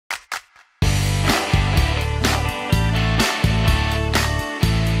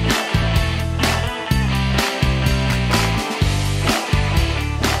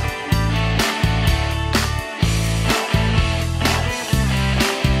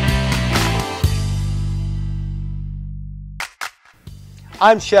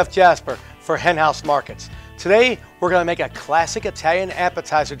I'm Chef Jasper for Hen House Markets. Today we're going to make a classic Italian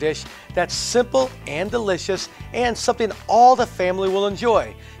appetizer dish that's simple and delicious and something all the family will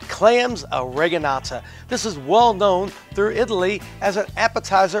enjoy. Clams Oreganata. This is well known through Italy as an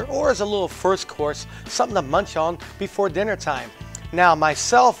appetizer or as a little first course, something to munch on before dinner time. Now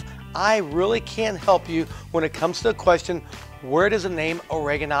myself, I really can't help you when it comes to the question, where does the name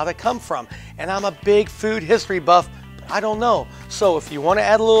Oreganata come from? And I'm a big food history buff, but I don't know. So if you want to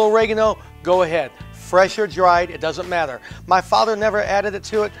add a little oregano, go ahead. Fresh or dried, it doesn't matter. My father never added it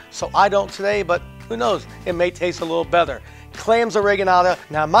to it, so I don't today, but who knows, it may taste a little better. Clams Oreganata.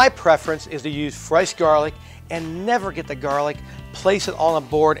 Now my preference is to use fresh garlic and never get the garlic, place it on a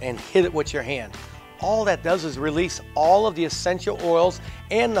board and hit it with your hand. All that does is release all of the essential oils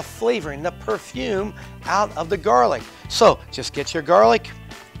and the flavoring, the perfume out of the garlic. So just get your garlic,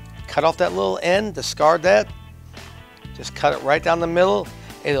 cut off that little end, discard that, just cut it right down the middle.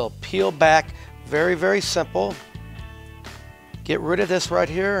 It'll peel back. Very, very simple. Get rid of this right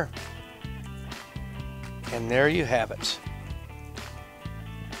here. And there you have it.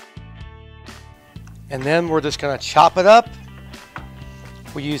 And then we're just going to chop it up.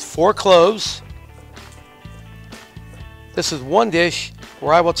 We use 4 cloves. This is one dish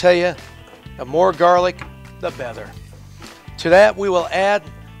where I will tell you, the more garlic, the better. To that we will add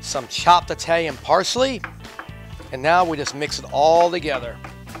some chopped Italian parsley. And now we just mix it all together.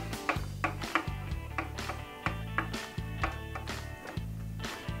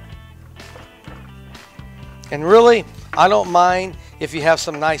 And really, I don't mind if you have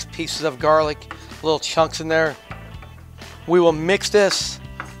some nice pieces of garlic, little chunks in there. We will mix this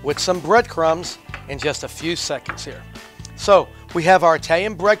with some breadcrumbs in just a few seconds here. So we have our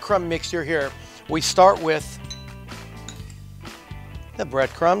Italian breadcrumb mixture here. We start with the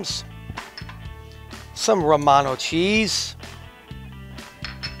breadcrumbs, some Romano cheese,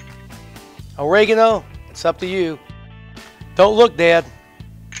 oregano, it's up to you. Don't look, Dad.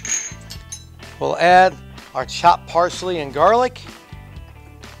 We'll add our chopped parsley and garlic.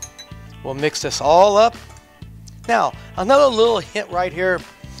 We'll mix this all up. Now, another little hint right here,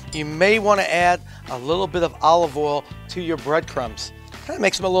 you may want to add a little bit of olive oil to your breadcrumbs. Kind of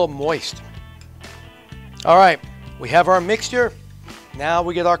makes them a little moist. All right, we have our mixture. Now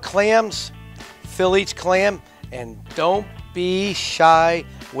we get our clams. Fill each clam, and don't be shy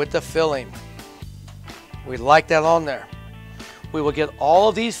with the filling. We like that on there. We will get all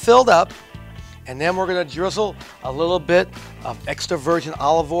of these filled up, and then we're going to drizzle a little bit of extra virgin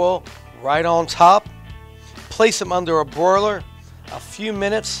olive oil right on top. Place them under a broiler a few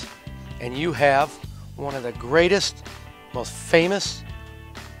minutes, and you have one of the greatest, most famous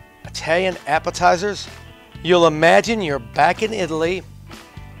Italian appetizers. You'll imagine you're back in Italy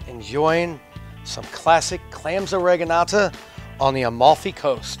enjoying some classic Clams Oreganata on the Amalfi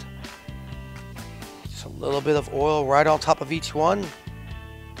Coast. Just a little bit of oil right on top of each one.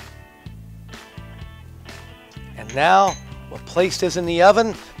 And now we'll place this in the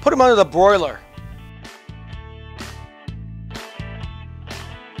oven, put them under the broiler.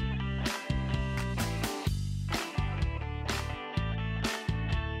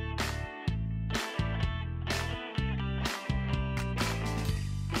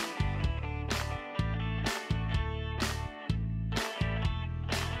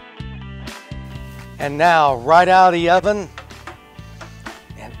 And now, right out of the oven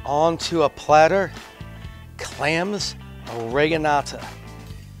and onto a platter, Clams Oreganata.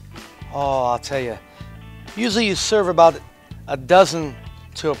 Oh, I'll tell you, usually you serve about a dozen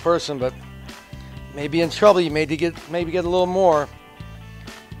to a person, but maybe in trouble, you may get a little more.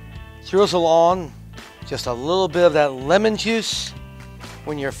 Drizzle on just a little bit of that lemon juice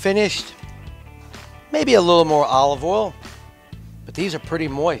when you're finished. Maybe a little more olive oil, but these are pretty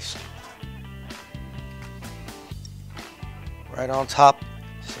moist. Right on top,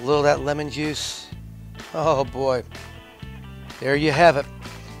 just a little of that lemon juice. Oh boy, there you have it.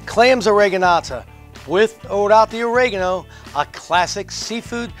 Clams Oreganata, with or without the oregano, a classic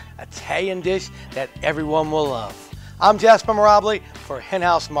seafood Italian dish that everyone will love. I'm Jasper Mirabile for Hen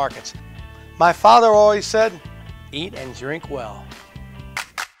House Markets. My father always said, eat and drink well.